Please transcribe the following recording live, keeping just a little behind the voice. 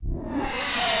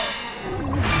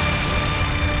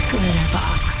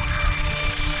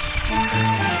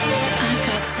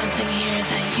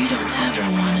you don't ever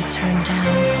want to turn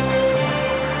down.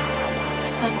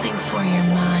 Something for your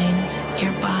mind,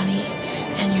 your body,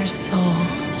 and your soul.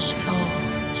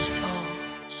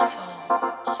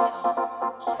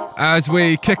 As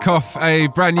we kick off a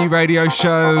brand new radio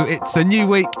show, it's a new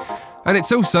week, and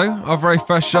it's also our very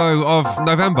first show of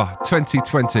November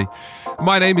 2020.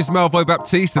 My name is Melvo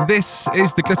Baptiste, and this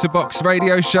is the Glitterbox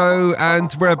Radio Show,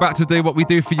 and we're about to do what we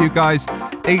do for you guys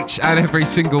each and every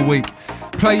single week.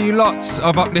 Play you lots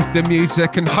of uplifting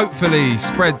music and hopefully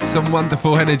spread some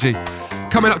wonderful energy.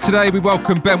 Coming up today, we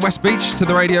welcome Ben Westbeach to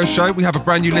the radio show. We have a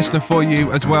brand new listener for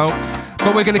you as well.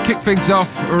 But we're going to kick things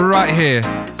off right here.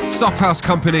 Soft House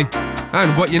Company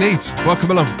and What You Need.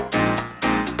 Welcome along.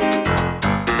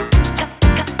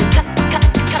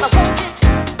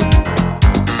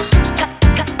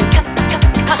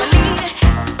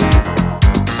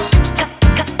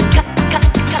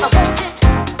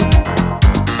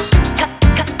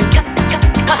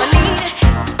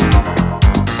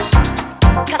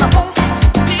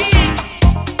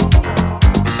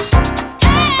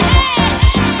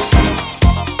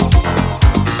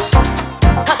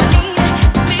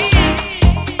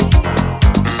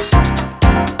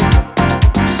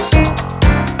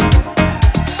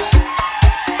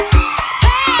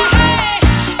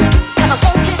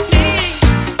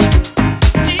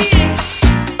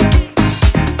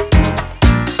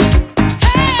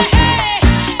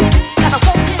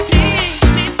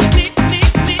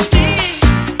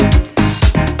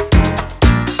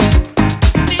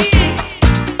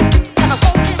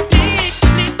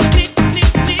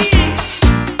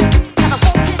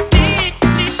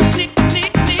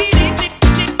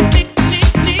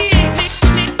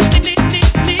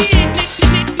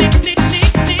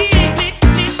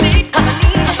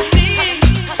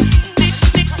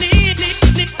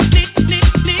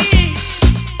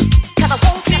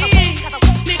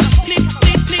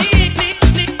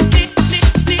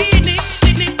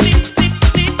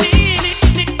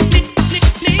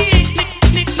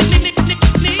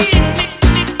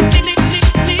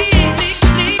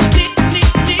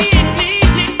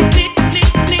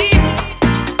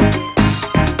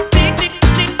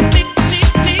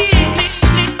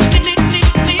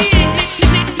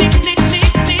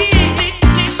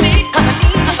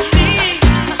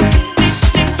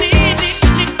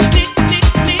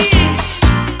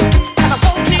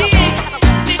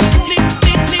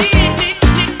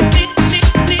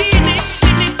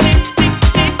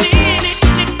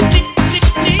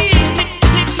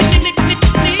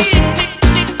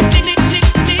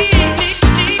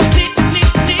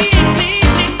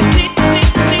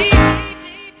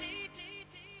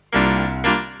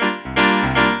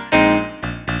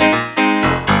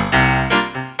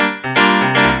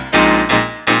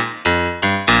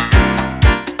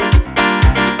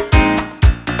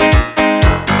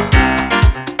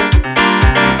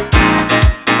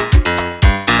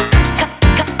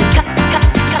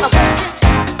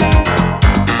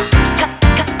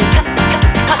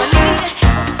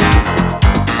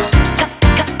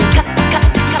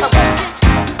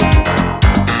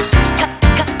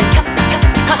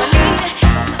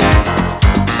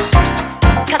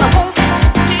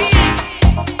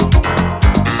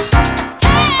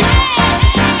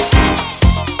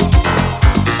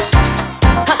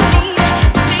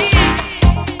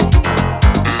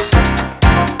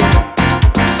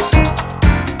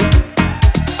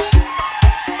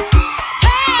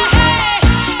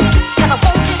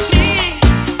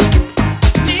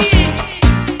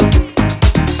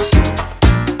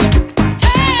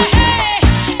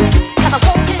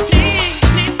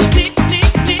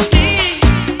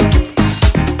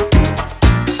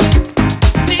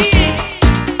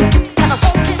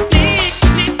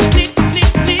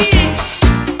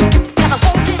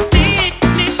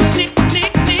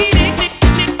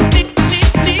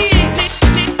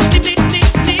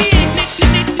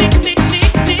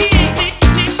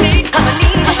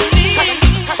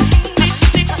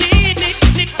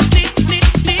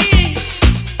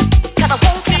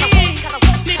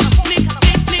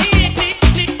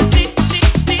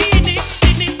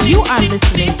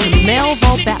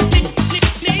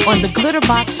 on the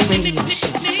Glitterbox Radio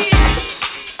Show.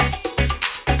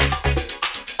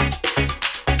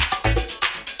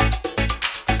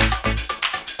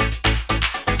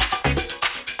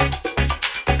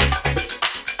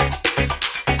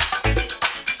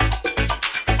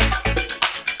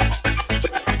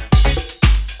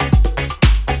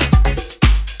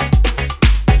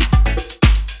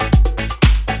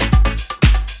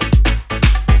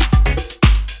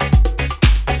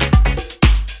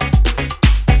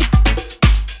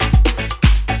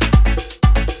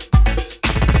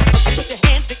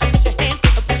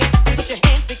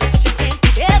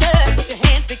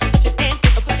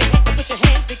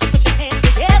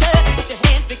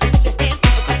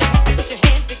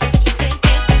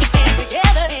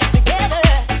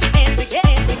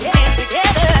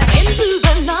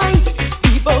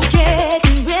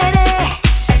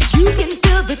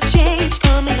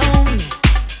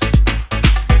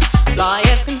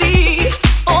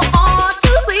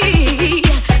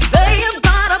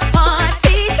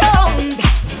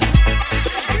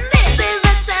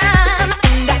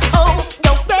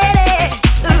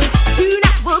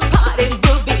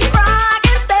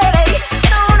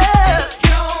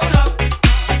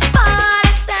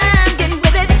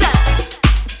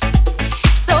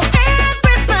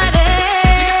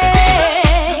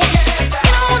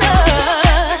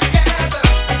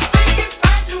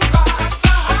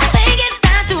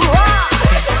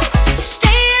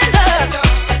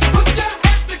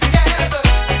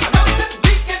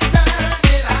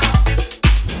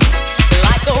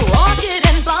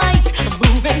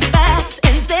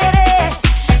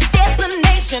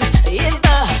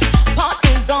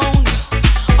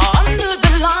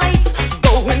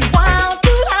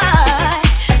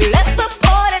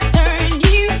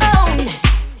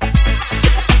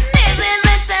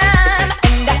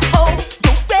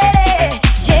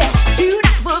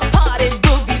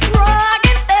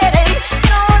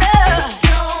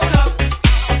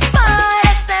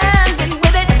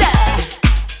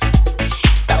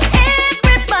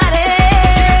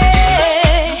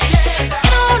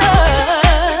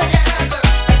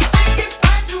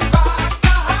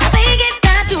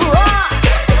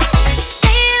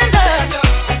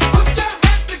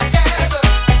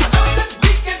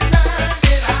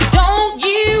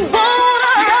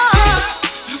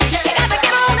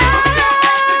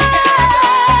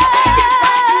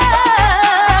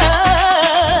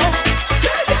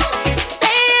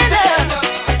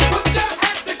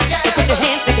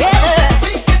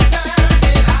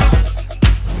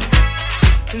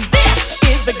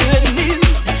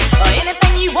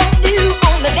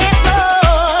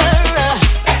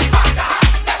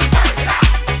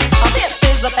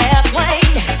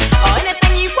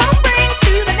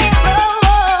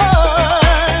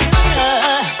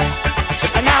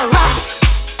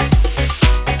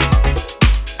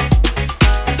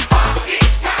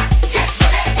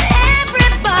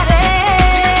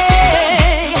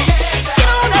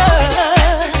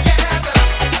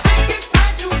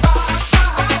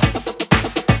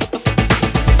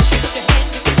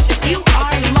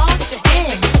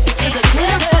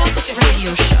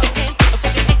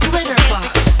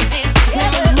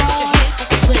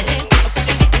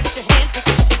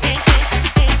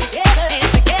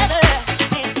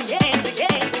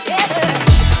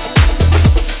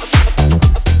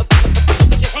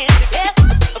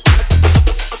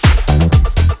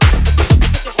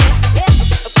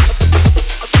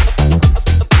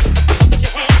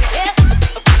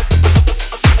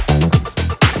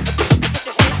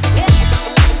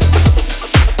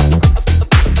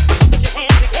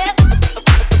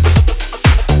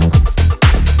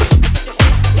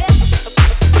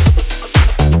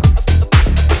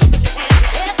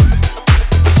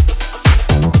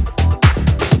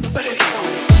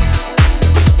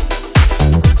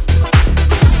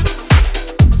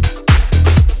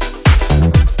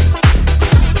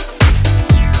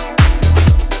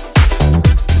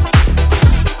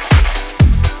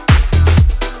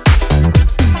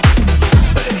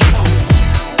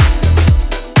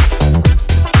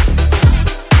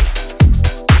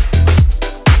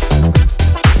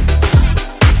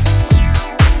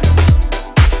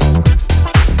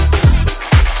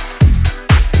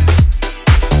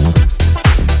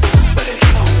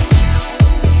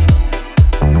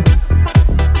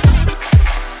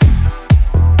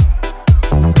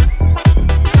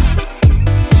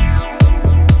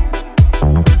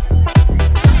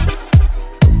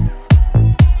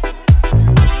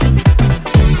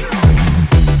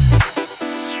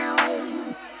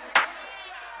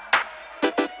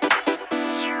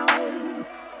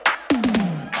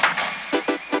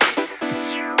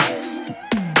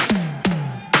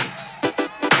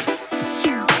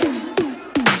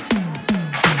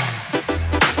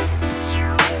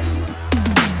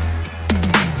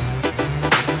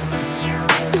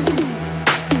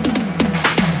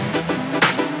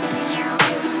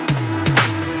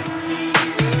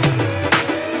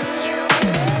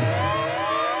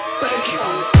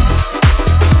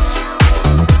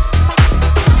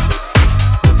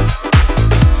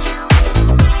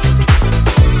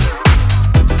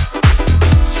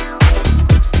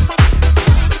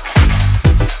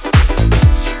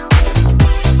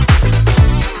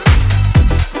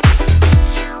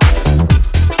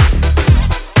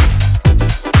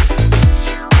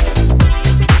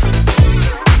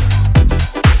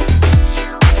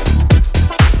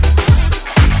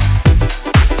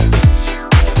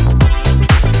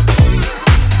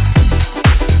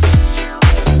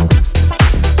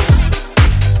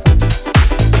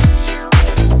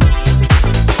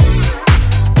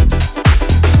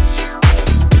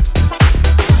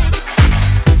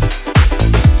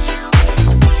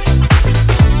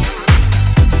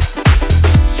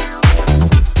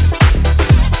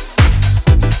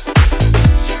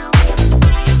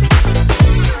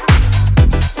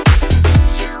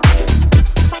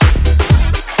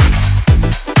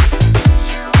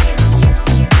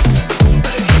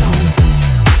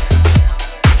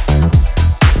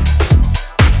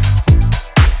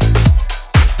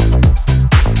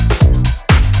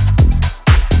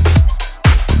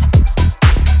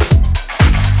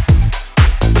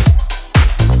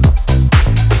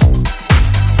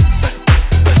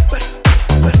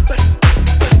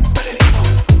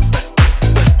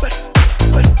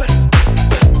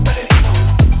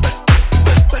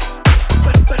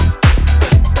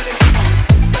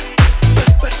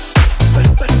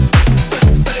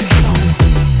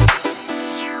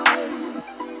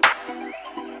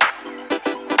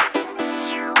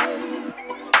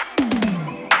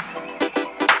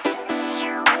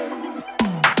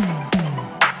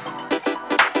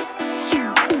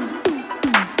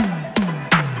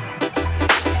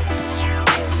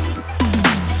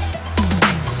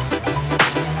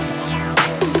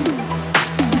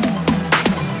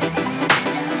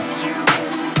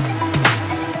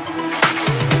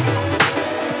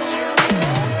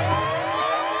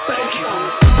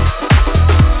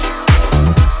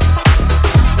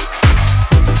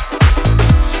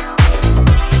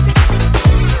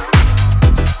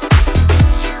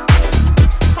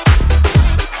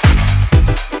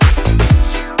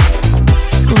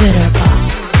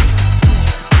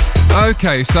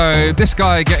 Okay, so this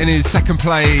guy getting his second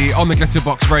play on the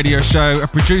Glitterbox radio show, a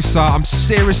producer I'm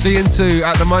seriously into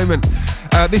at the moment.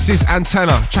 This is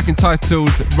Antenna, track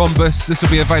entitled Rhombus. This will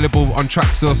be available on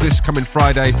Traxsource this coming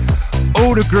Friday.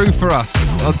 All the groove for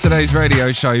us on today's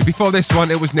radio show. Before this one,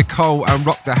 it was Nicole and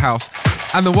Rock the House.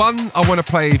 And the one I want to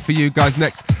play for you guys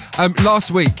next.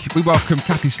 Last week, we welcomed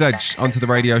Kathy Sledge onto the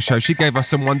radio show. She gave us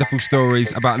some wonderful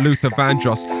stories about Luther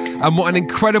Vandross and what an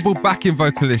incredible backing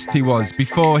vocalist he was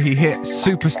before he hit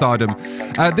superstardom.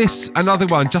 This, another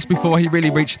one, just before he really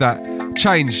reached that,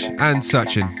 Change and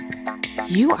Searching.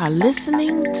 You are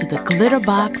listening to the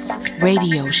Glitterbox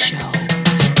Radio Show.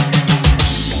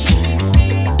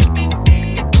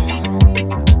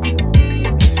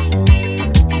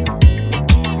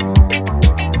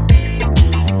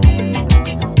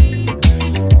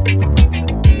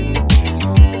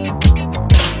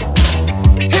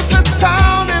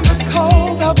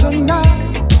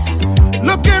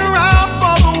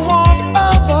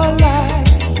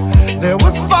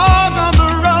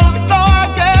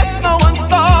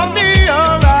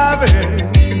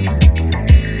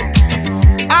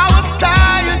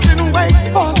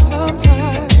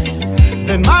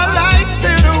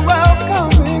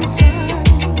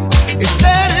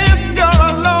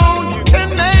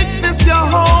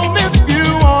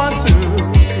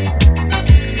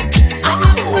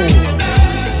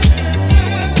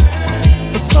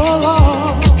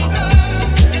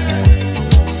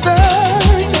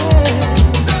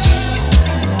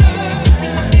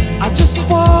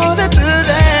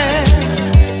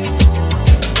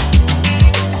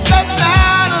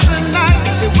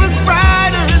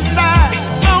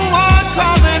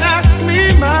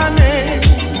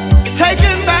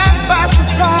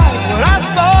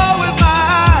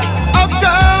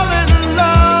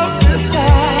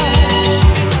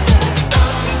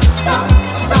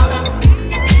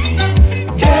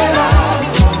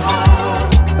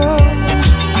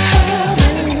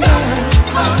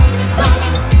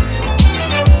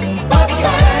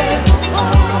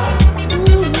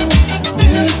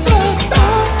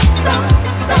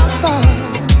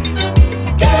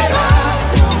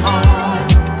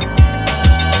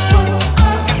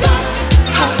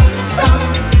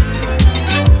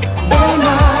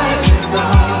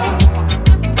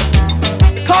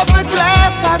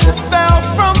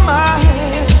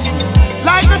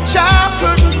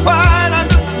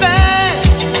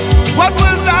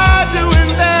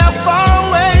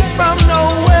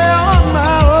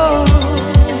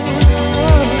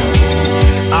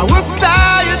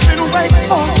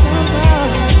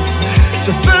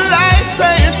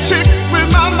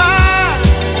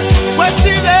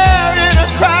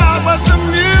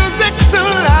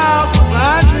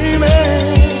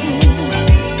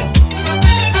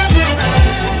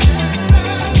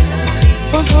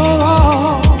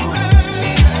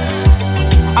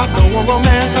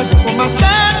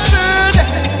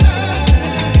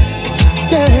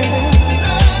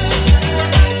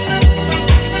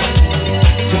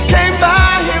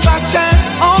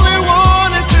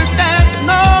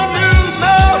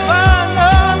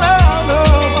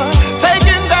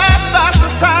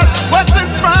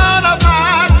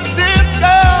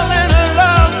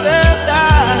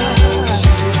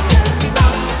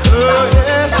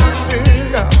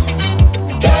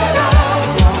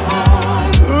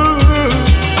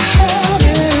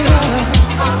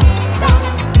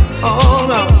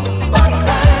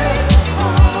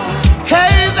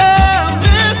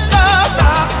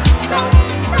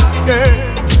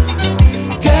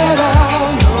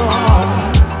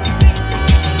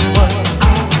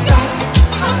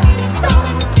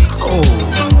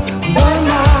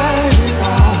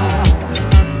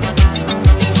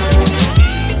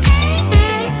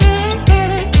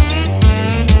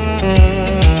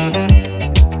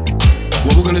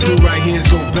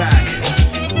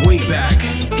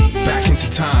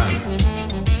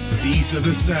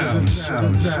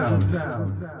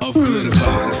 Of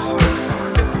Glitterbox.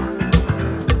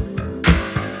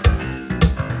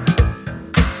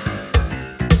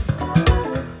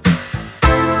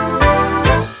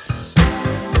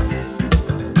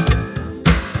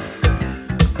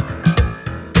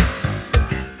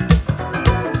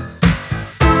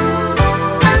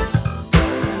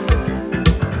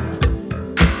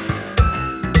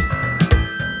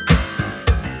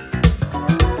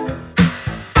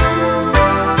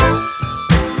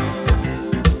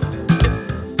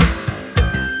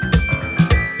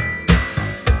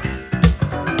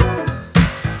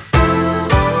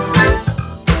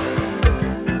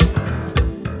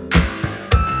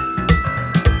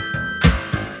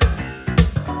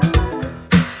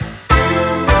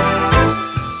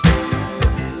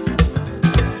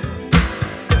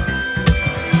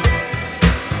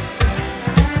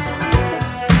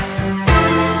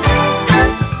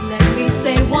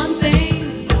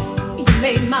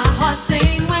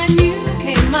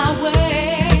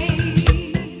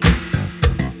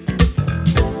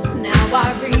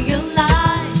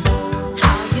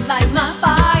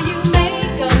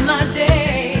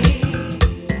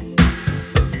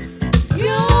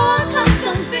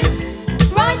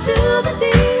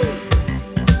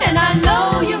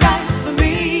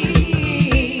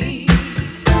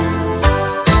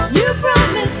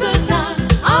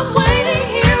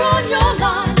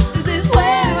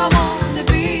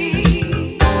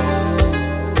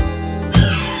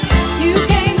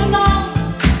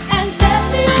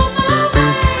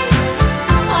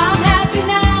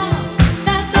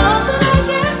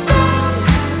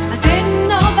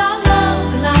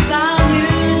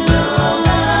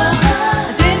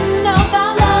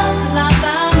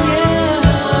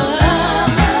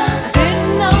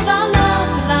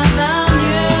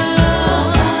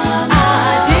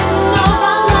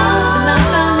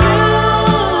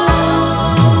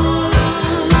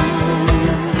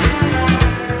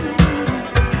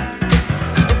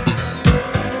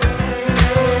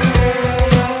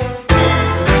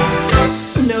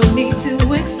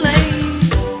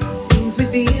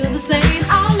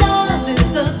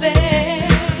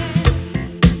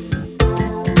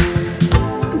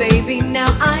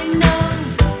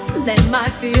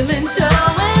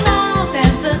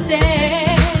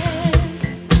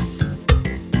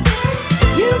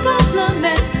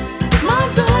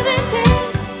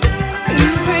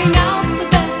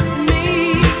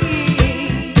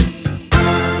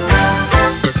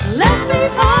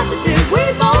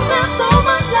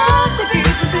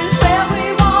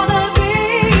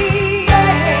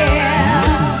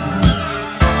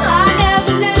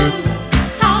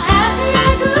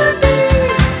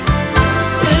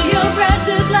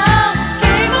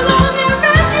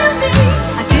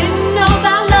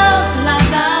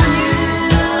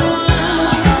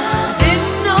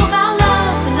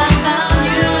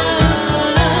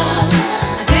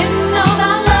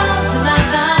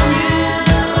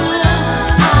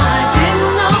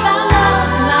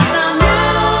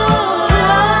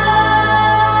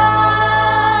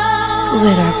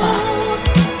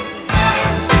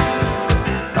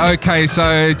 Okay,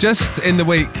 so just in the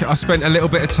week, I spent a little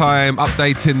bit of time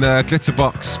updating the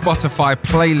Glitterbox Spotify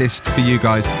playlist for you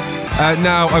guys.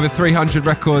 Now over 300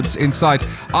 records inside.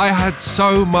 I had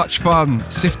so much fun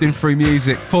sifting through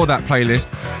music for that playlist,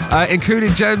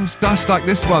 including gems just like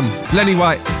this one, Lenny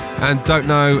White and Don't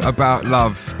Know About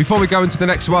Love. Before we go into the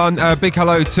next one, big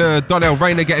hello to Donnell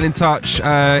Rayner getting in touch,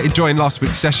 enjoying last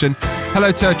week's session. Hello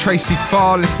to Tracy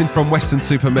Farr, listening from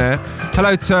Western-super-Mare.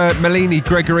 Hello to Melini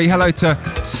Gregory. Hello to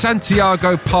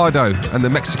Santiago Pardo and the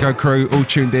Mexico crew, all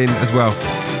tuned in as well.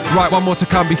 Right, one more to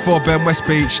come before Ben West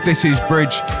Beach. This is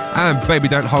Bridge and Baby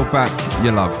Don't Hold Back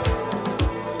Your Love.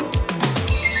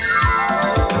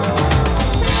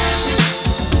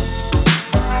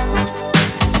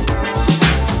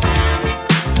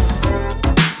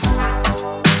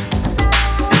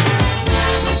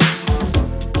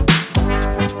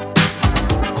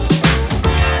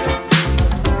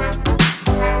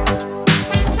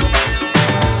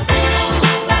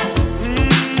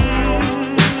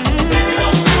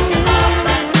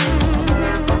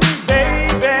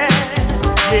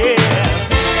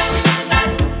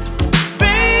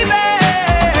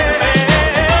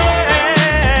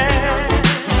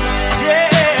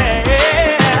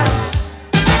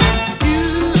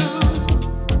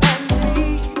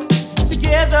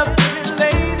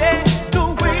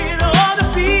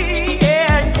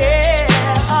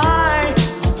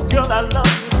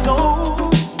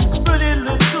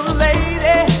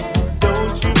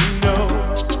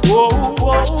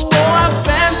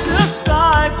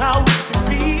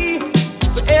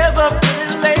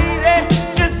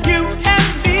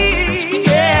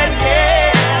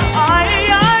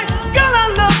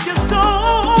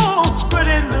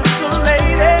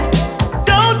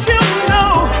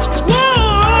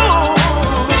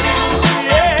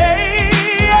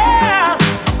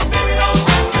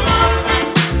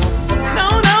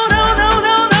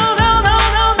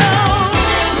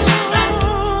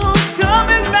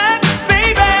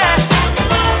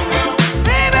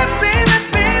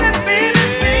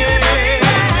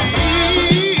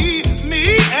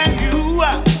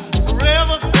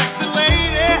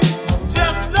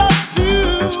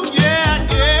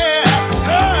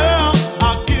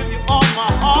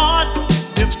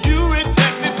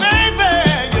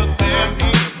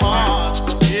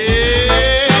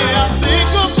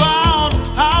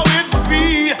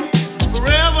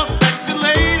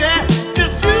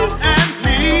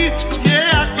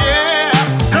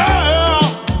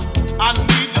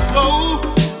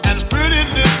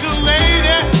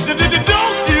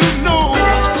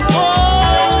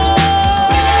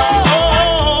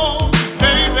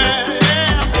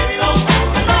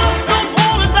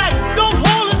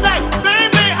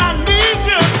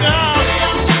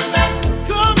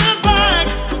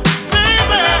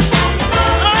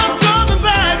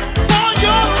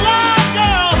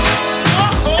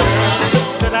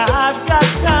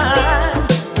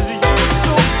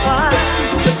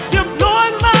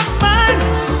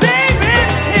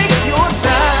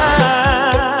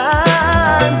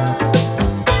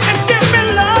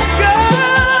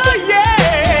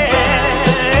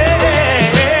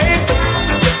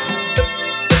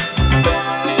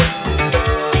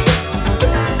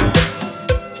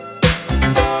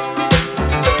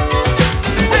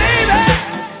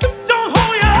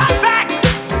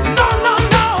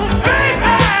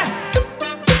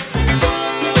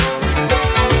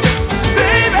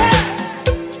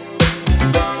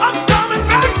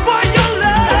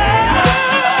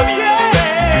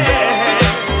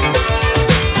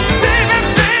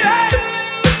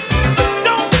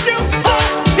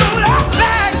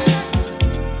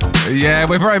 Yeah,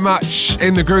 we're very much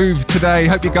in the groove today.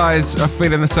 Hope you guys are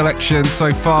feeling the selection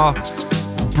so far.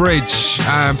 Bridge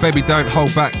and Baby Don't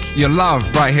Hold Back Your Love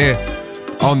right here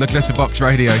on the Glitterbox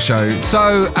Radio Show.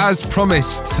 So, as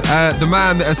promised, the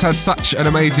man that has had such an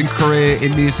amazing career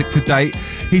in music to date,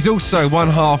 he's also one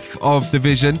half of The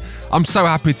Vision. I'm so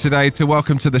happy today to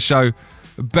welcome to the show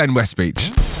Ben West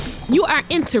Beach. You are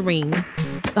entering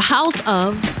the house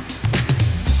of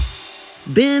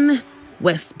Ben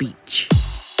West Beach.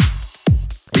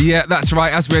 Yeah, that's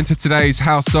right. As we enter today's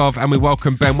House of, and we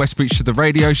welcome Ben West Beach to the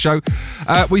radio show,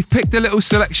 we've picked a little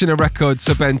selection of records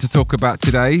for Ben to talk about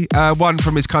today. One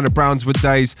from his kind of Brownswood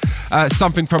days,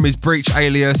 something from his Breach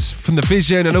alias, from The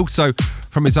Vision, and also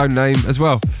from his own name as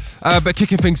well. But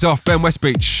kicking things off, Ben West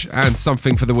Beach and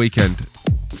Something for the Weekend.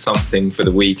 Something for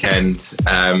the Weekend,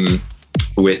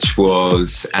 which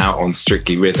was out on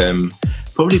Strictly Rhythm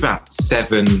probably about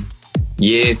 7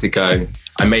 years ago.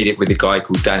 I made it with a guy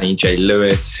called Danny J.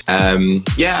 Lewis.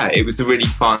 It was a really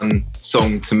fun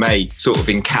song to make, sort of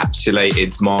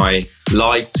encapsulated my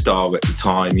lifestyle at the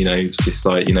time. You know, it was just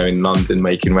like, you know, in London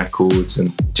making records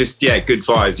and just, yeah, good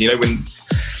vibes. You know, when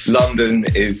London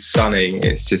is sunny,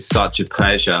 it's just such a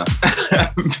pleasure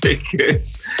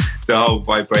because the whole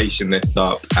vibration lifts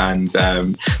up. And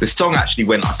the song actually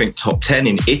went, I think, top 10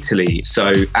 in Italy.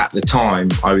 So at the time,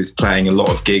 I was playing a lot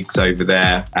of gigs over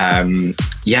there.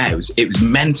 Yeah, it was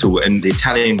mental, and the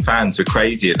Italian fans were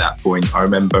crazy at that point. I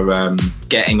remember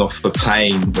getting off the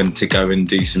plane when to go and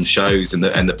do some shows, and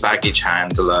the baggage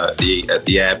handler at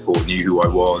the airport knew who I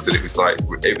was, and it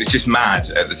was just mad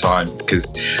at the time,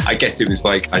 because I guess it was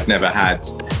like I'd never had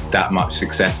that much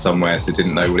success somewhere, so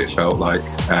didn't know what it felt like.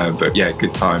 But yeah,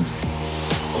 good times.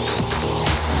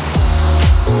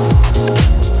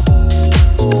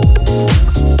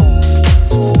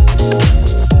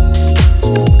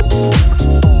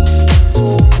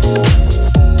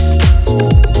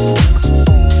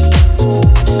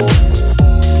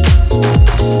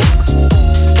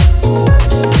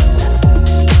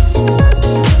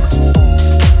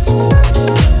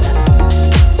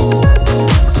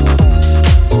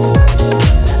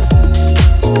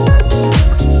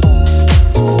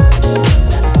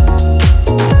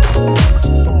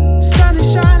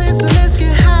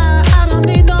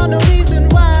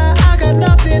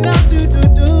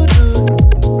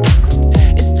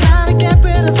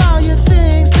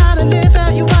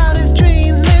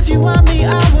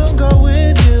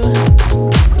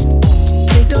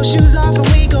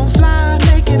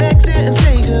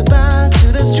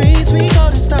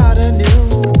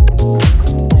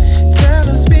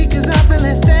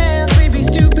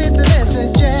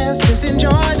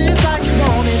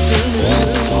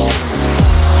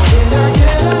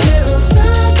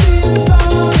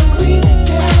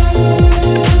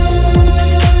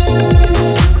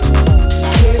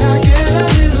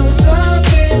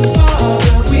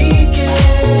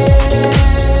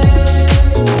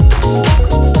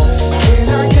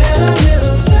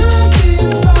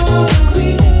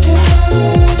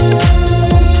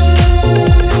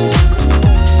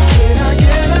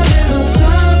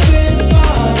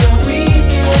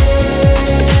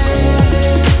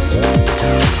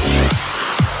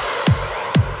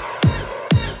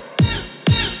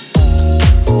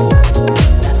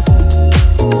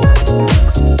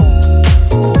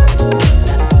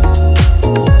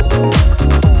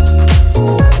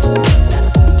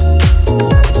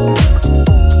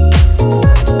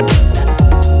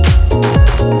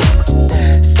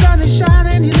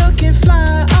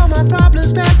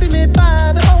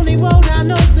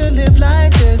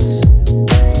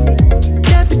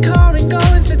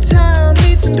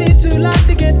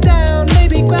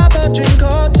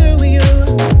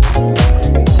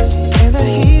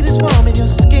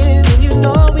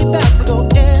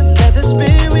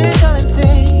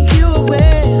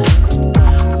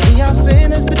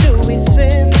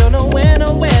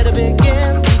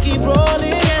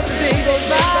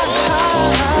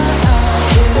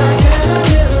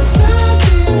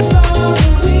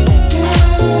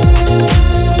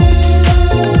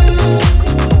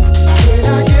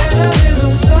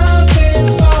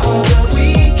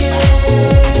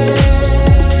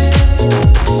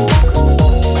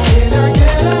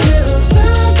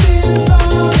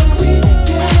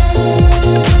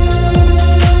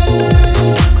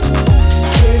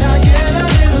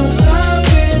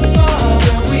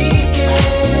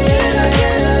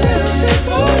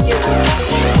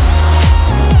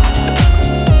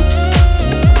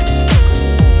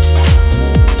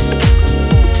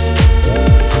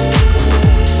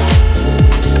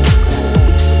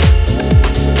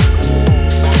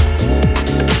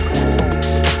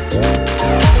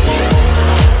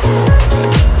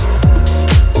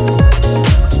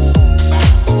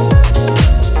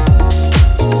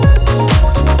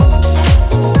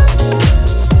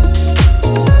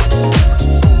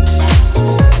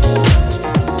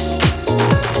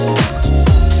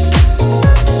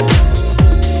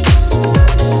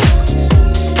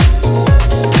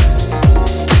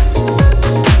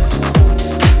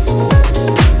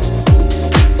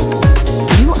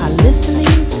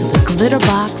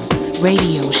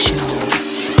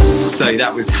 So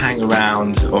that was Hang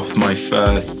Around off my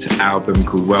first album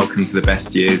called Welcome to the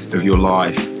Best Years of Your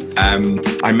Life.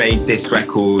 I made this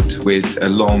record with a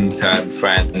long-term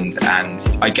friend and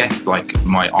I guess like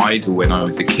my idol when I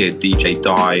was a kid, DJ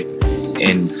Dye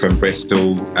from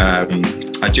Bristol.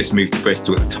 I just moved to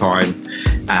Bristol at the time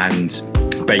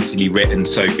and basically written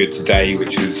So Good Today,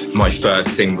 which was my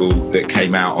first single that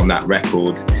came out on that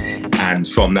record. And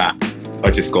from that,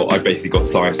 I basically got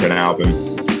signed for an album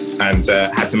and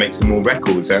had to make some more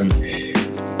records. And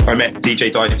I met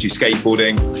DJ Dye through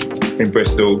skateboarding in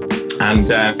Bristol. And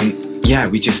yeah,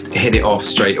 we just hit it off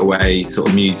straight away, sort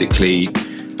of musically,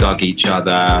 dug each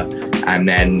other. And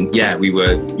then, yeah, we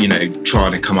were, you know,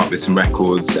 trying to come up with some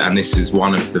records. And this was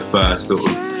one of the first sort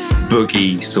of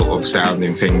boogie sort of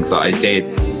sounding things that I did.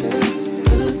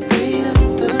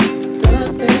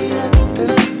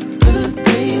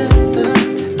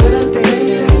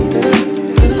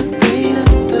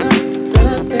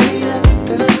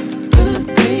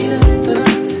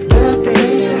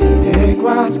 Take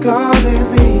what's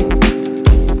calling me.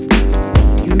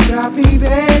 You got me,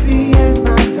 baby, in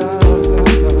my love.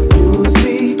 You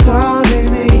see calling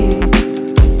me.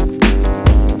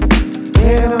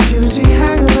 They don't usually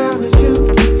hang around with you.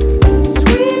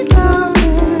 Sweet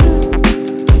loving.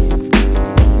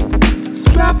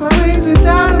 Spread my wings and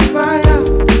down the fire.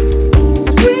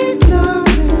 Sweet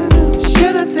loving.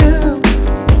 Shoulda do.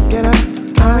 Get up,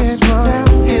 come and smile down,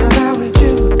 hang around with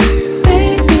you.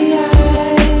 Baby, I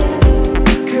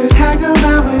could hang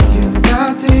around with you, my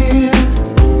dear.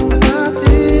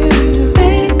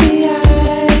 Baby, I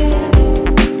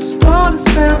just wanna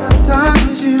spend my time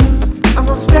with you. I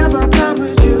wanna spend my time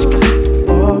with you.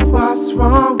 Oh, what's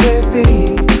wrong with me?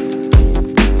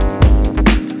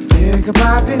 Think I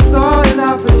might be so in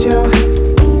love with you.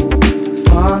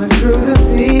 Falling through the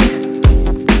sea.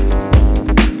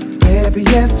 Maybe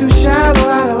it's too shallow,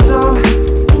 I don't know.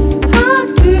 I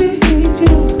need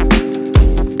you.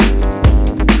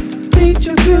 Need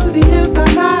your beauty in my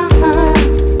life.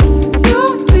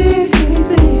 Your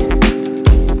baby.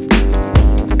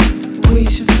 We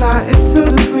should fly into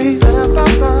the breeze.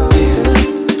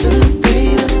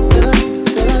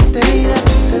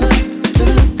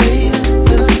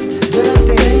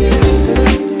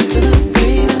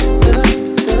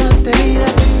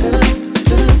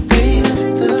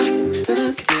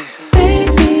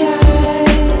 Baby, I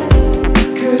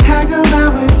could hang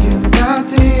around with you, my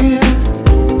dear.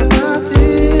 My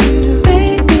dear.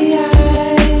 Baby, I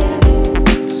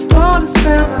just wanna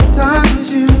spend my time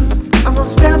with you. I wanna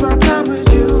spend my time with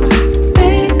you.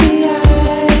 Baby, I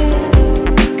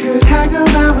could hang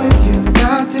around with you,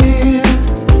 my dear.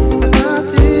 My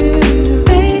dear.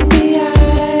 Baby, I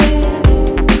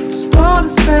just wanna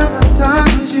spend my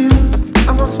time with you. I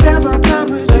wanna spend my time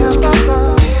with you.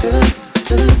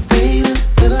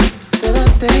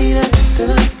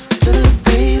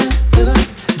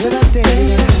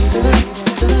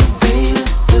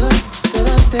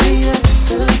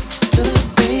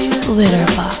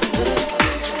 Glitterbox.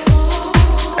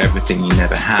 Everything You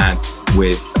Never Had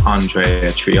with Andrea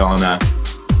Triana.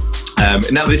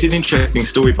 Now, there's an interesting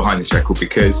story behind this record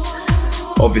because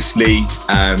obviously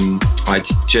I'd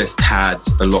just had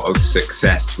a lot of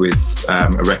success with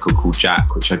a record called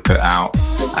Jack, which I put out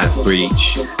as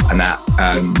Breach, and that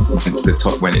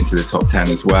went into the top 10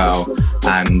 as well.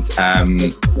 And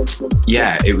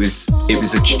yeah, it was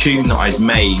a tune that I'd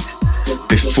made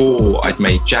before I'd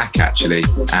made Jack, actually,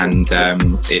 and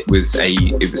it was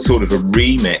sort of a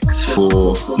remix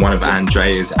for one of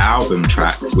Andrea's album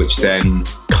tracks, which then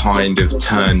kind of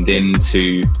turned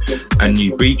into a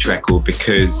new Breach record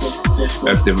because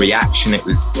of the reaction it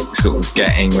was sort of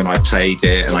getting when I played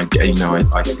it, and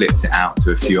I slipped it out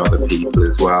to a few other people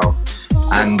as well.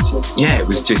 And yeah, it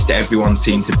was just, everyone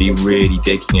seemed to be really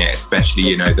digging it, especially,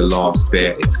 you know, the last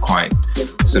bit. It's quite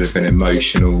sort of an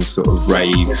emotional sort of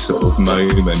rave sort of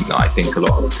moment that I think a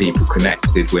lot of people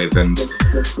connected with, and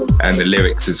the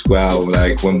lyrics as well.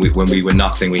 Like when we were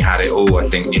nothing, we had it all. I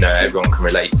think, you know, everyone can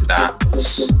relate to that.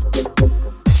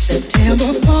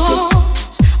 September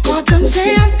falls, autumn's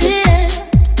in here.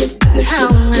 A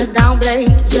helmet down,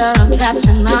 blazer and plaits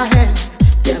in my hair.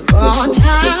 Never on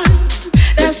time.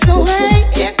 That's the way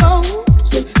it goes,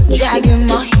 dragging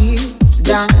my heels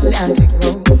down Atlantic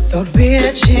Road. Thought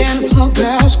rich in poor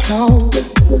girls'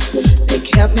 clothes, they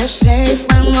kept me safe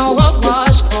when the world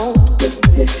was cold.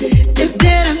 It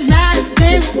didn't matter,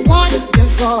 they were wanted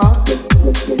before.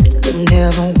 I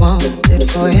never wanted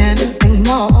for anything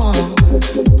more.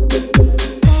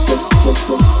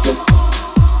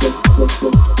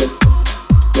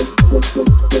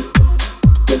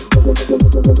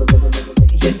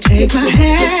 You take my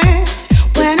hand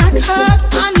when I cut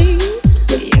my knee.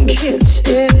 You kiss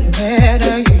it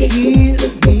better, you heal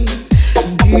me.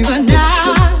 Even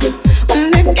now,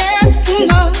 when it gets too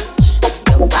much,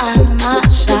 you're by my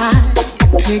side.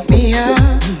 You pick me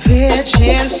up, rich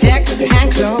in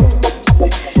second-hand clothes.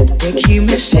 They keep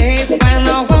me safe when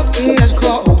the world is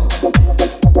cold.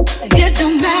 It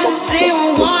don't matter, they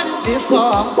won't want it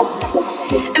before.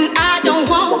 And I don't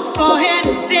want for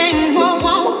anything more,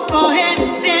 want for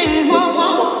anything more,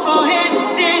 want for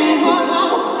anything more,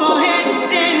 want for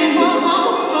anything more,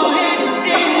 want for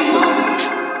anything more.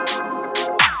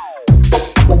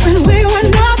 When we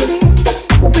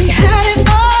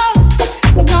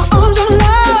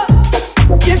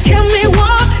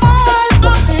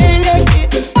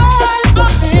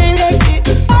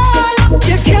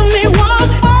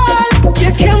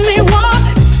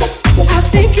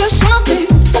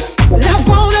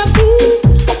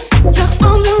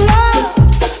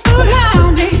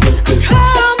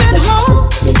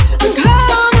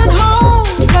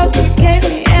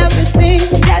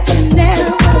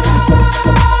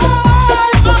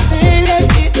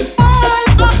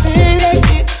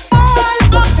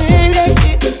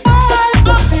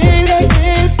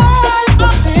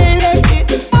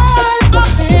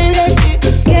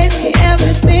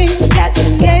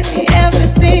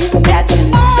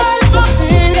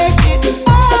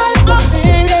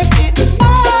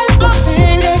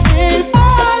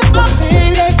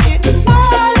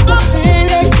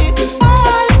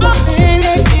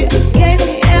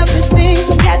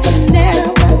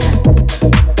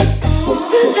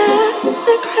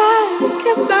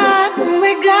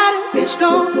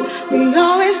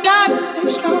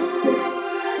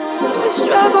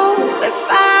struggle, we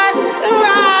fight, we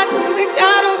ride, we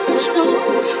gotta be strong.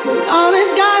 We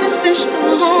always gotta stay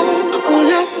strong. All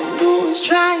I can do is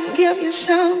try and give you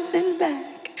something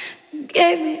back. You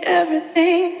gave me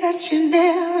everything that you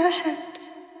never had.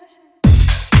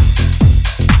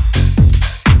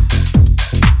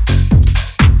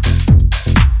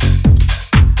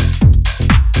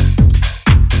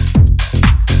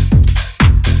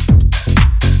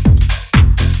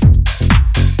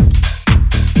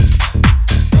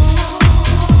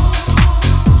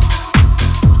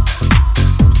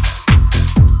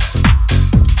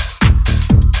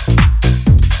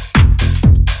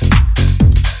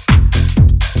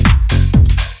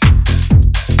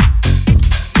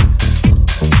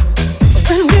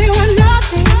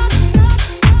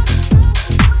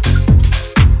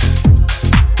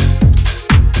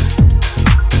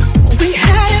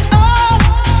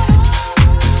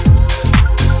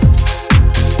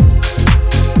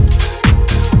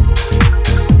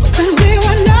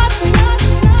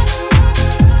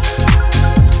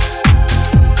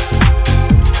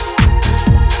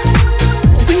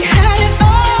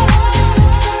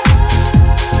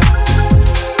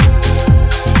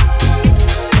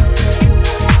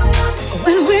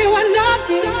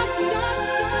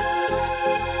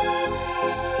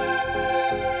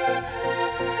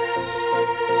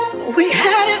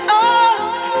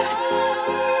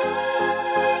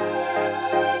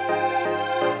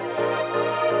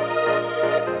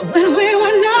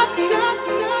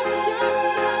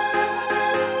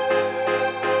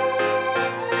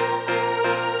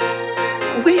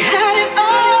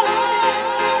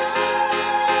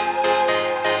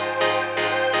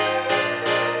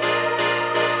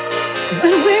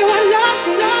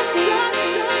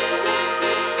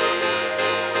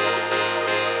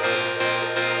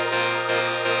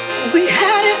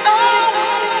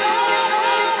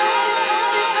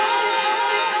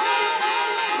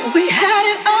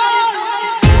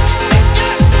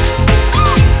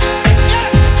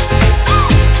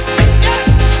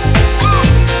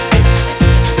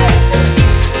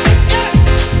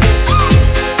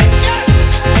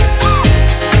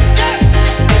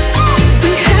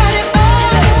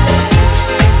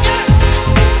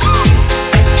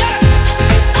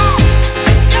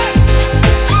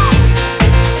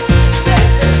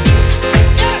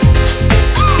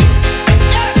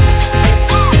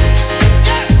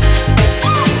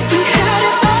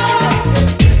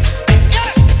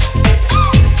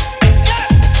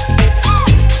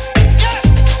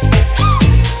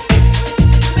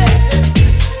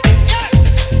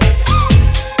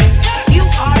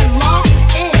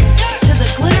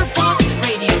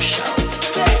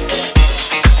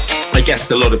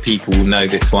 A lot of people will know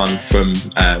this one from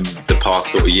the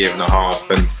past sort of year and a half,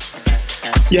 and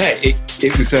yeah,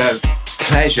 it was a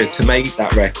pleasure to make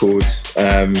that record.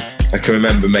 I can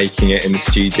remember making it in the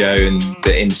studio, and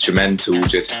the instrumental,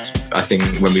 just I think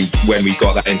when we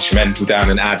got that instrumental down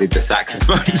and added the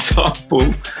saxophone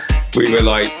sample, we were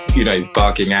like, you know,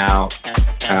 bugging out.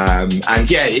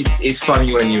 And yeah, it's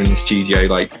funny when you're in the studio,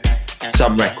 like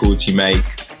some records you make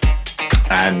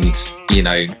and you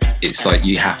know, it's like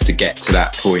you have to get to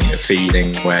that point of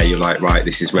feeling where you're like, right,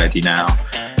 this is ready now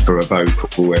for a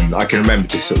vocal. And I can remember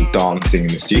just sort of dancing in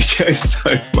the studio so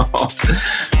hard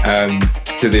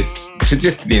to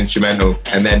the instrumental.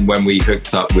 And then when we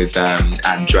hooked up with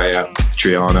Andrea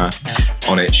Triana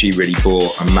on it, she really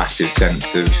brought a massive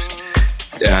sense of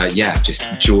just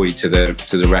joy to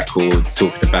the record,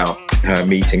 talking about her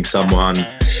meeting someone,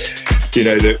 you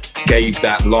know, that gave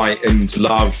that light and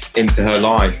love into her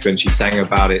life, and she sang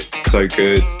about it so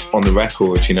good on the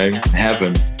record, you know,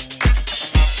 heaven.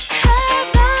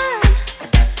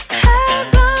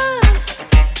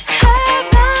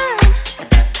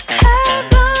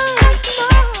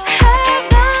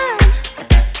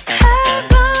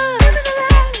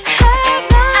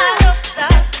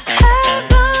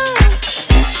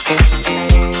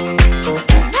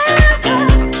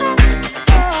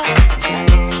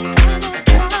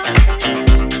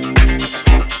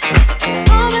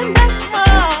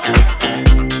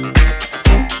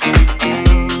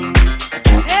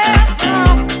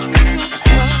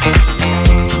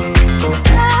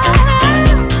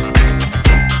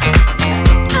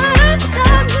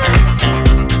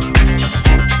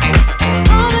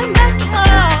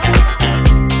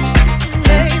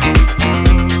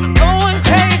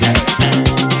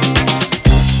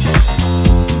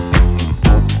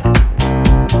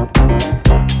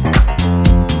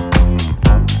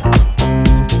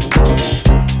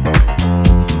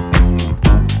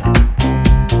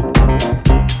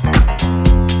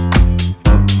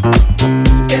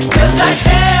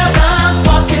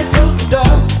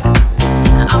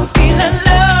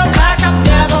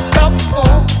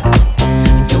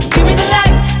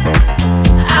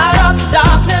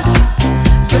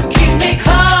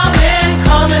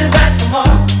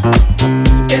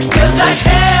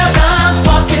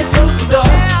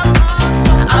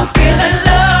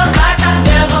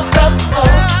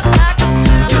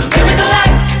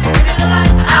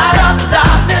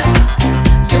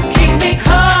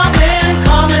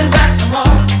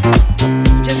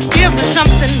 give me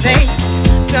something, babe.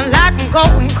 Feel like I'm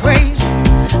going crazy.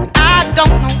 I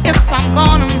don't know if I'm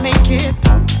gonna make it.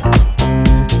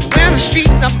 When the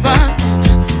streets are burning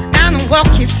and the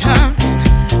world keeps turning,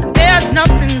 there's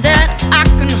nothing that I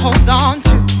can hold on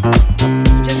to.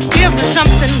 Just give me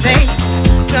something, babe.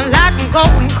 Feel like I'm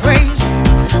going crazy.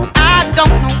 I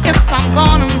don't know if I'm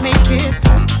gonna make it.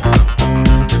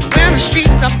 When the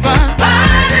streets are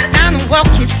burning and the world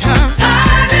keeps turning,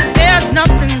 there's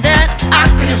nothing that I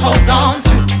can hold on to.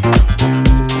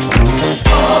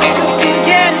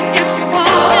 Yeah, if you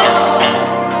want it.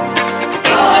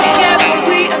 Together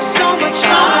we are so much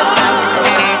stronger.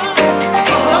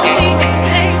 Don't need this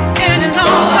pain any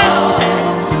longer.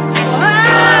 I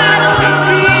don't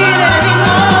feel it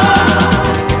anymore.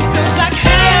 Feels like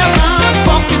heaven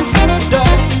walking through the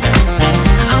door.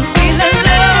 I'm feeling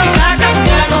love like I've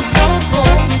never felt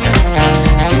before.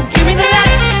 Give me the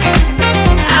light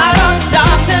out of the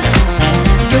darkness.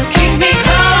 You keep me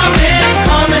coming,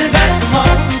 coming back for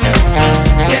more.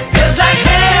 It feels like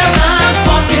heaven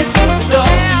walking through the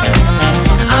door.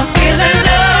 I'm feeling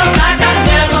love like I've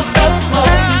never felt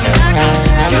before.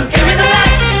 You give me the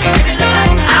light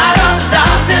out of the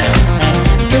darkness.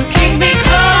 You keep me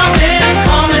coming,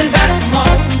 coming back for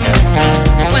more.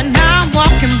 When I'm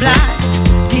walking blind,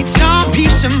 need some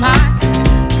peace of mind.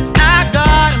 'Cause I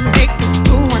gotta make it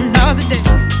through another day.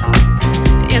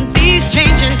 In these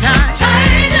changing times,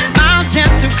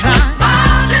 mountains to climb.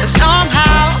 But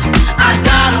somehow I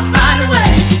gotta find a way.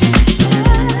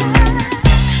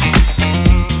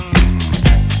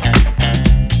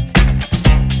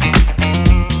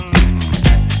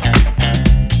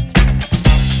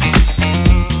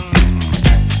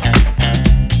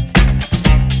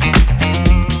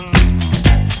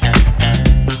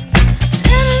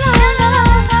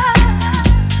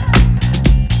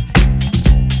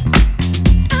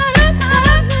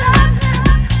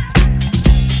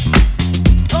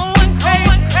 Going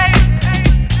crazy.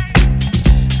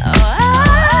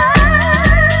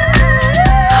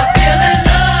 I'm feeling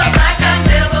love like I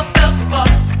never felt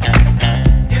before.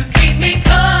 You keep me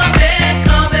coming,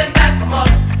 coming back for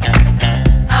more.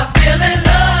 I'm feeling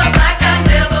love like I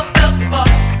never felt before.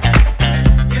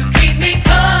 You keep me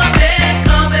coming,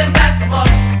 coming back for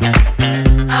more.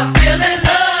 I'm feeling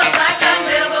love like I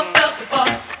never felt before.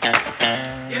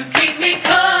 You keep me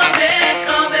coming,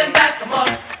 coming back for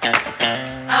more.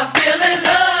 I'm feeling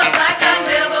love like I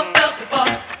never felt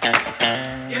before.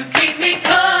 You keep me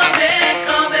coming,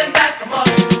 coming back for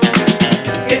more.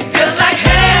 It feels like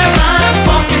heaven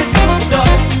walking through the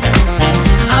door.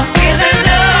 I'm feeling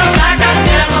love like I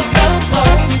never felt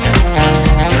before.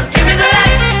 You give me the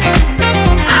light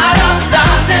out of the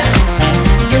darkness.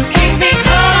 You keep me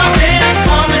coming,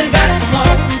 coming back for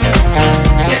more.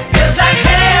 It feels like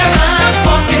heaven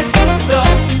walking through the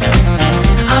door.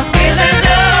 I'm feeling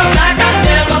love like I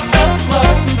never felt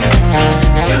before.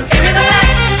 You give me the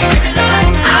light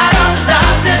out of the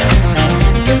darkness.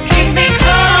 You keep me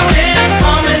coming,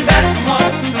 coming back for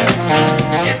more.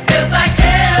 It feels like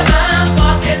heaven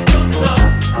walking through the door.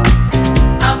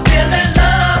 I'm feeling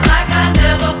love like I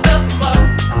never felt before.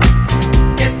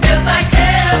 It feels like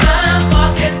heaven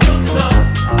walking through the door.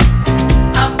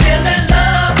 I'm feeling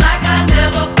love like I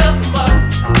never felt before.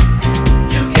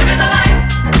 You give me the light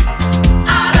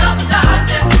out of the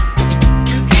darkness.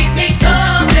 You keep me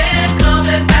coming,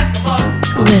 coming back for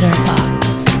more. Glitterbox.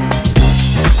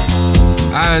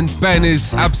 And Ben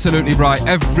is absolutely right.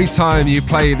 Every time you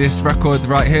play this record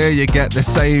right here, you get the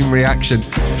same reaction.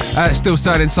 Still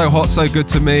sounding so hot, so good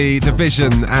to me. The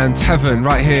Vision and Heaven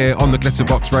right here on the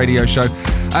Glitterbox radio show.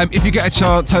 If you get a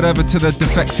chance, head over to the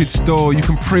Defected store. You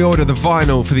can pre-order the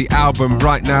vinyl for the album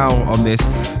right now on this.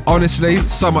 Honestly,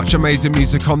 so much amazing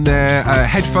music on there.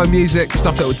 Headphone music,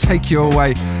 stuff that will take you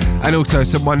away. And also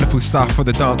some wonderful stuff for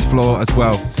the dance floor as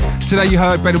well. Today you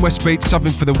heard Ben and West Beach,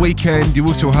 Something for the Weekend. You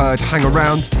also heard Hang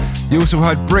Around. You also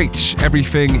heard Breach,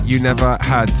 Everything You Never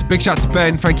Had. Big shout out to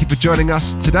Ben, thank you for joining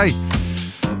us today.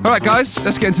 Alright guys,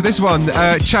 let's get into this one.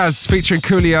 Chaz featuring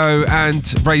Coolio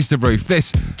and Raise the Roof.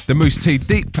 This, the Moose T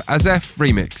Deep as F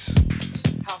remix.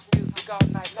 House music all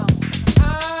night long.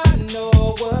 I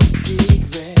know a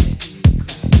secret.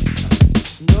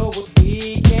 Know what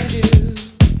we can do.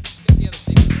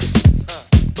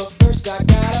 But first I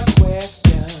got a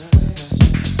question.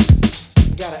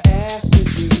 Gotta ask to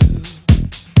you.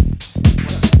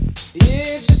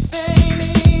 It just ain't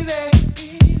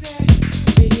easy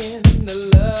being the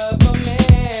love of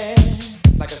man.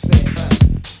 Like I said,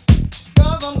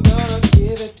 'cause I'm gonna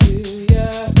give it to ya.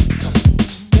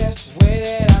 Best way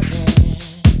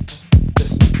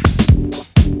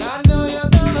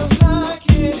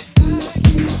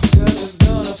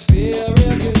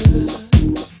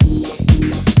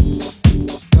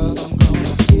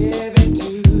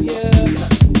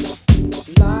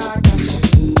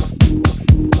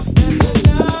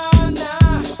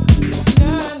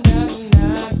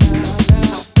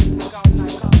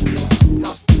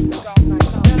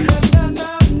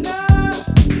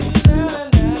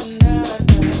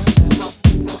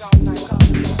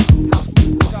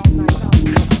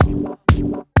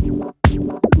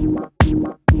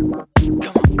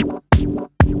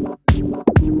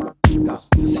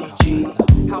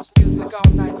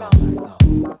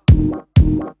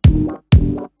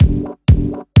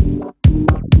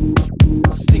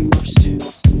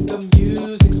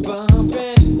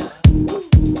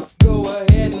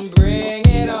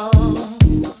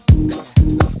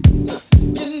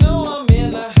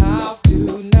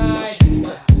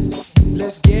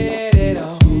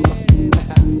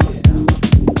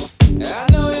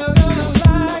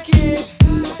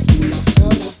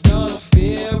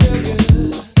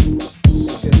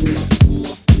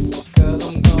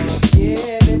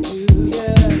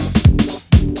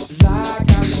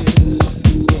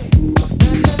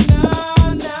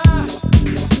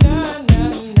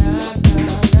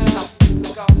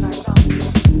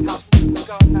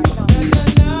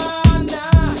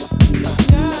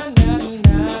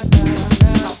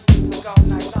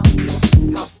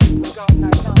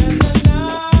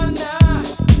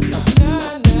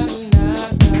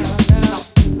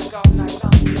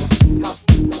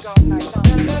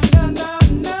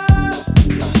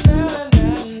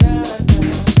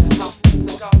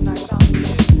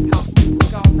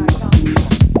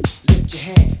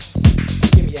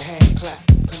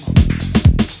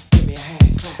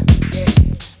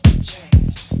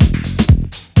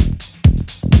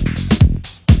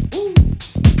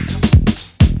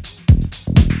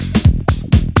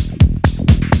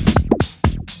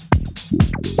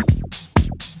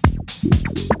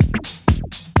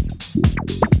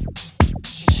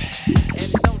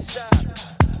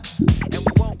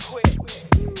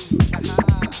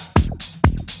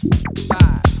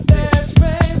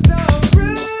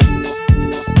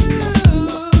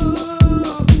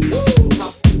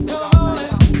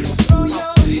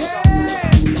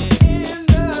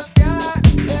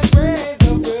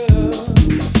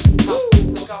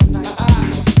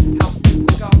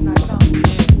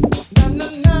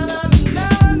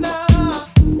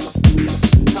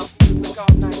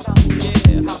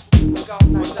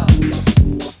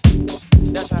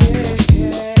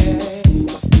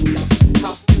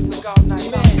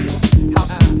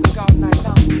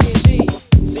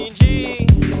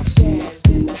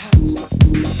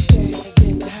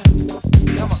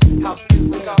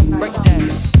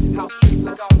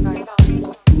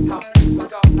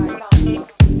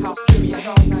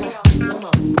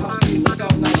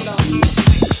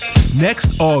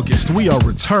Next August, we are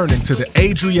returning to the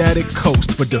Adriatic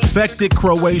coast for Defected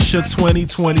Croatia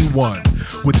 2021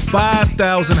 with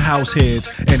 5,000 house heads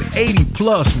and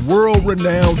 80-plus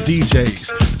world-renowned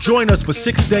DJs. Join us for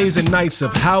 6 days and nights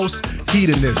of house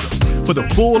hedonism. For the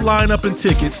full lineup and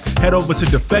tickets, head over to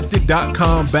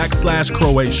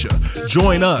defected.com/Croatia.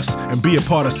 Join us and be a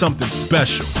part of something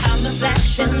special. I'm the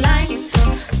flashing lights,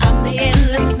 I'm the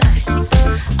endless nights,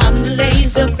 I'm the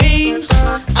laser beams,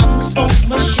 I'm the smoke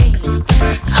machine,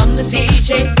 I'm the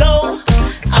DJ's flow,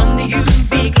 I'm the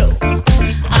UV glow,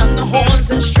 I'm the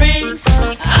horns and strings,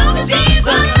 I'm the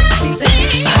diva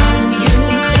sing. I'm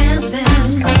you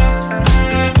dancing,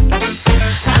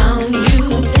 I'm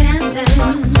you dancing,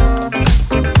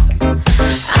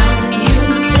 I'm you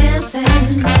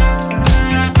dancing,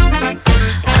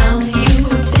 I'm you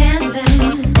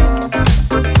dancing.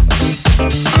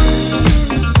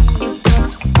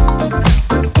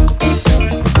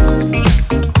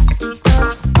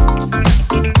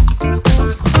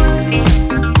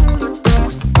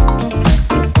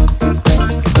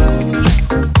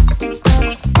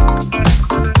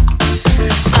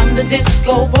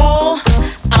 Disco ball,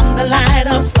 I'm the light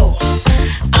of floor,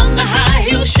 I'm the high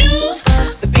heel shoes,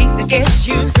 the beat that gets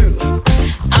you through.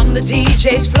 I'm the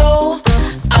DJ's flow,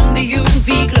 I'm the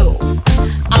UV glow,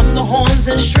 I'm the horns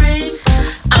and strings,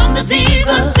 I'm the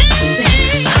diva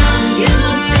sing. I'm you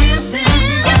dancing,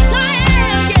 yes I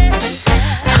am, yeah.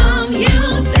 I'm you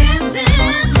dancing,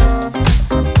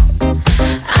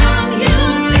 I'm you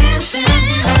dancing,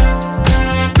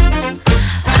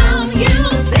 I'm you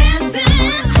dancing.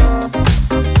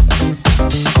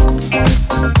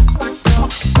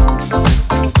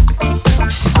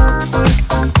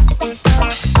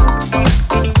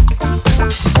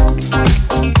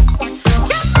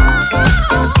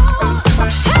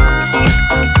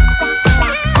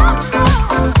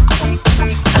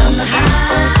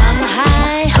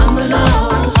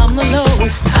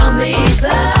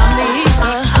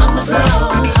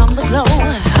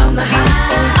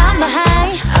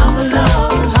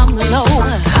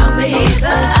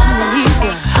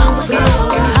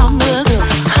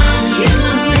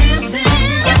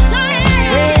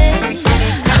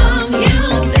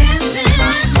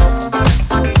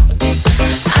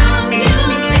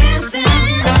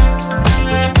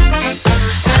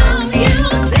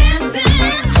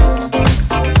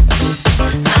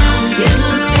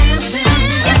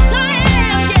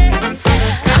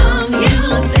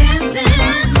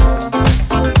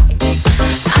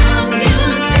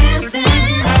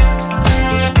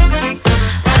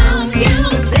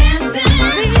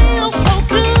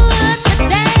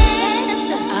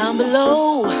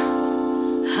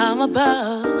 I'm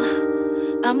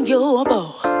above, I'm your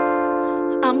bow,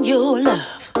 I'm your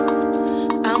love.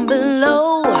 I'm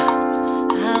below,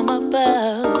 I'm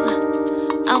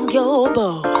above, I'm your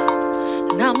bow,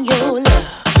 and I'm your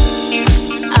love.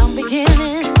 I'm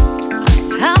beginning,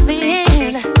 I'm the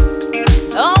end,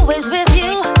 always with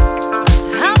you,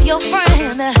 I'm your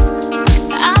friend.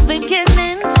 I'm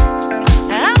beginning,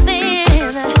 I'm the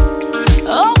end,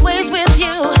 always with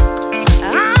you,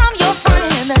 I'm your friend.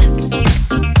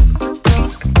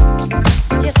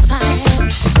 Yes, I am.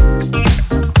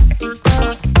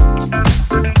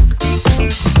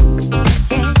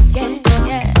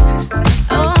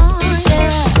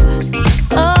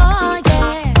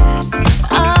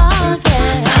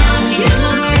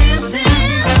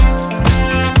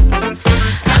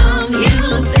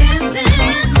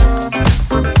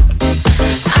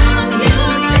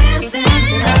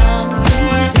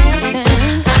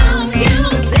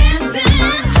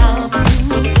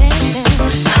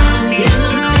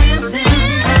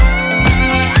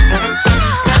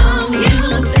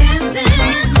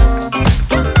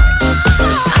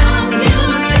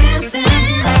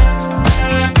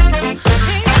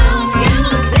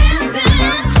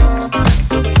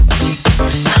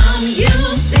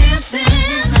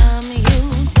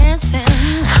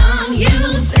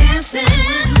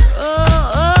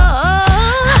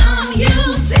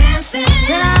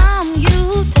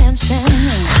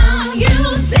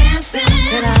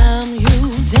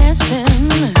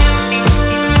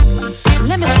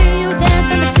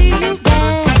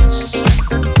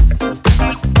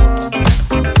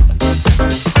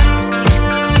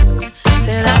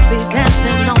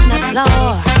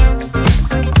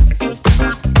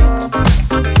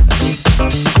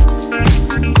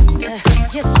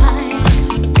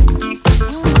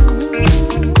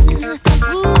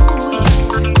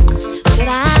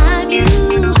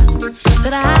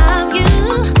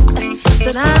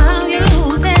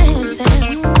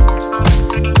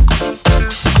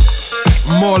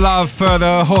 For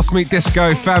the Horse Meat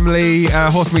Disco family,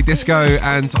 Horse Meat Disco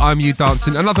and I'm You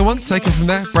Dancing. Another one taken from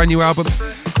there, brand new album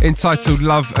entitled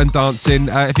Love and Dancing.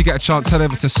 If you get a chance, head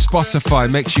over to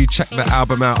Spotify. Make sure you check that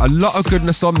album out. A lot of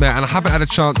goodness on there, and I haven't had a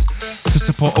chance to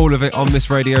support all of it on this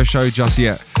radio show just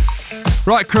yet.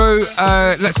 Right, crew,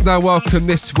 let's now welcome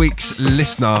this week's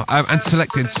listener and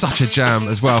selecting such a jam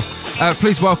as well.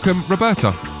 Please welcome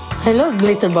Roberta. Hello,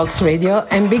 Glitterbox Radio,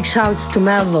 and big shouts to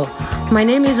Melvo. My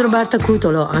name is Roberta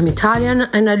Cutolo. I'm Italian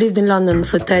and I lived in London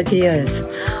for 30 years.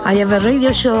 I have a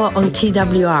radio show on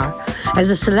TWR. As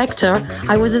a selector,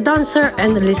 I was a dancer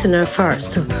and a listener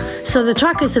first. So the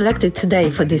track I selected today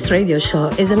for this radio show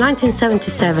is a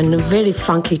 1977 very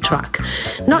funky track.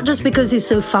 Not just because it's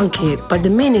so funky, but the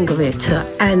meaning of it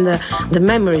and the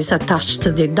memories attached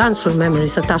to the dance floor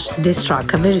memories attached to this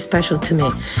track are very special to me.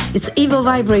 It's Evil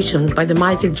Vibration by the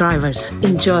Mighty Drivers.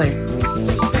 Enjoy.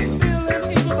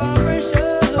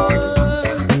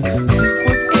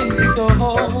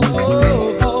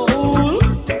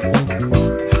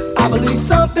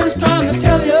 Something's trying to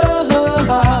tell you to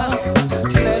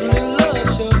let me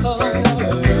love you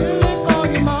on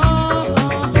your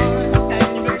mind, and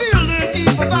you feel the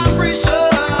evil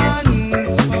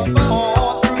vibrations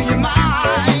all through your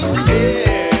mind.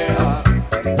 Yeah,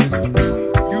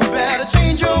 you better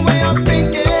change your way of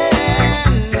thinking.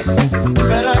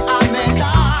 Better I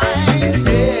mankind.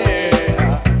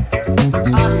 Yeah,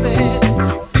 I said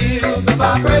feel the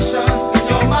vibrations in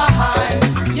your mind.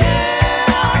 Yeah.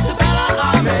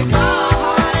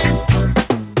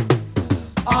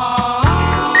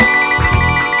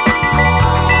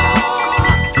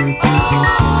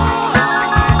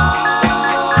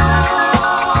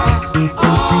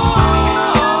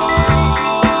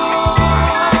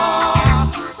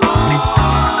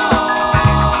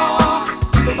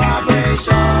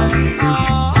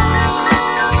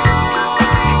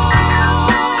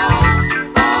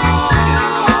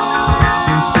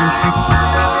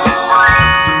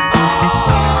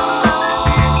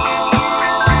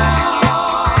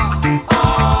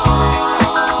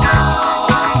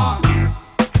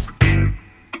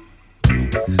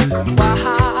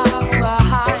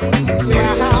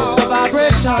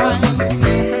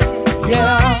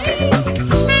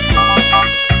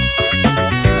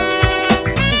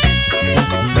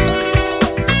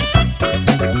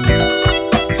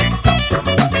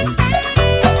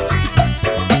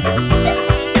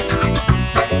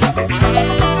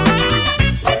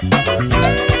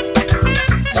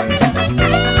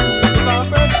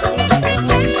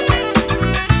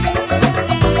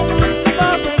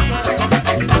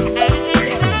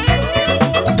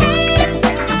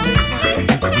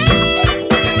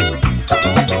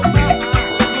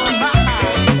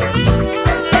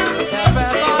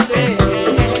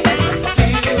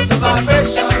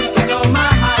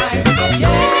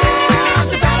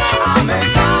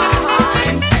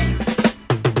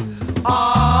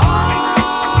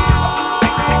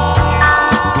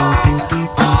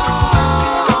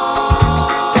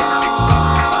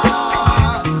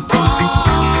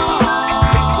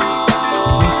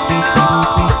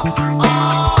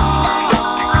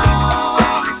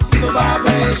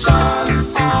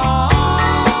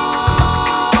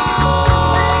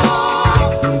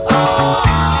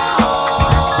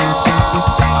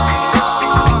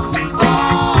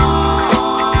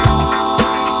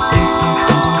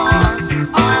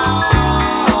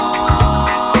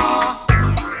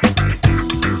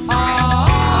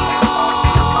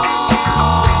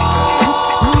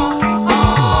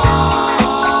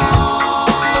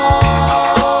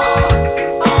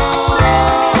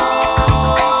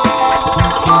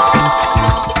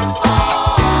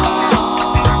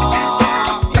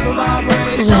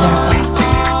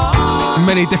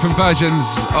 Many different versions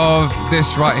of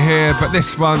this right here, but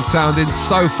this one sounding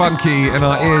so funky in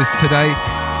our ears today.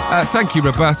 Thank you,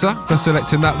 Roberta, for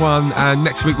selecting that one. And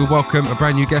next week we'll welcome a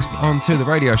brand new guest onto the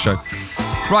radio show.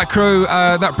 Right, crew,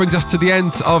 that brings us to the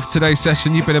end of today's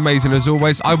session. You've been amazing as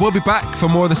always. I will be back for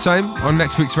more of the same on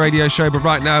next week's radio show, but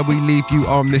right now we leave you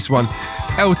on this one.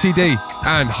 LTD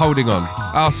and Holding On.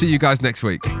 I'll see you guys next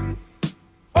week.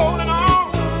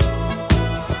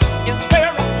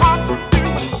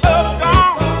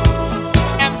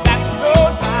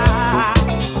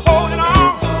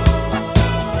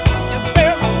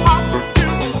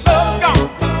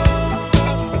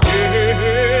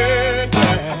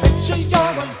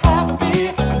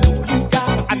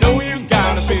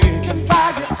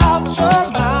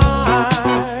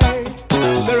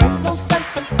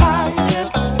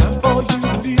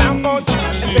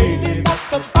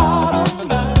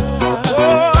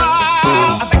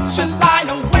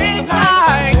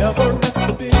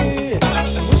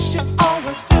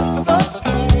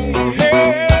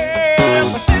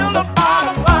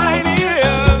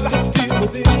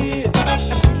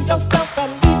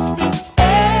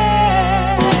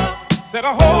 Said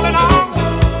I'm holding on.